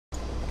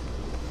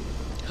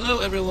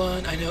Hello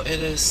everyone, I know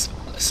it is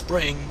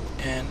spring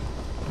and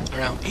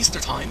around Easter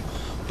time,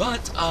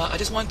 but I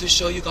just wanted to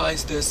show you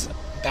guys this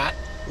bat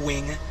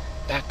wing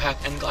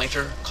backpack and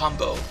glider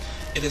combo.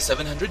 It is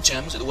 700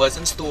 gems, it was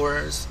in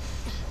stores,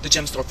 the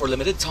gem store for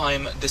limited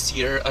time this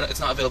year. It's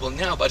not available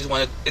now, but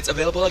it's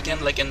available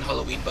again like in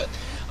Halloween, but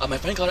my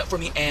friend got it for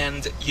me,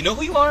 and you know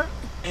who you are,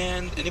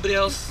 and anybody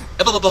else?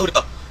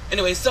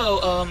 Anyway,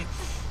 so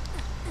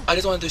I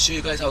just wanted to show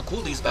you guys how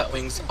cool these bat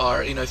wings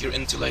are, you know, if you're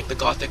into like the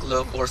gothic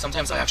look, or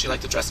sometimes I actually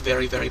like to dress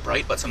very, very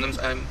bright, but sometimes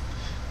I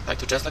like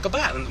to dress like a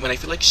bat, and when I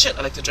feel like shit,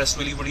 I like to dress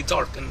really, really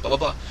dark, and blah, blah,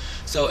 blah.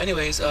 So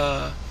anyways,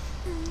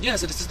 yeah,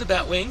 so this is the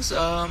bat wings,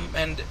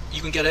 and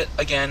you can get it,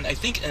 again, I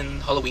think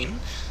in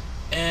Halloween,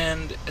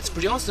 and it's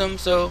pretty awesome,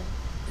 so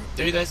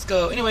there you guys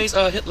go. Anyways,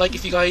 hit like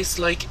if you guys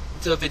like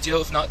the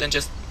video, if not, then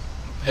just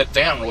hit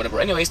down or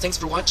whatever. Anyways, thanks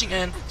for watching,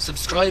 and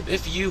subscribe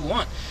if you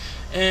want,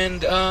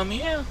 and,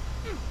 yeah.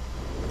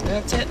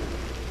 That's it.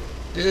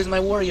 This is my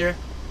warrior.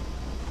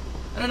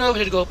 I don't know if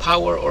I should go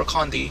power or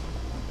Condi,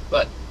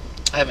 but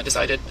I haven't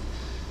decided.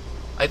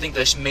 I think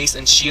the mace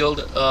and shield,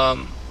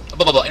 blah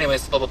blah blah.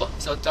 Anyways, blah blah blah.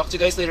 So talk to you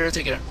guys later.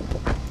 Take care.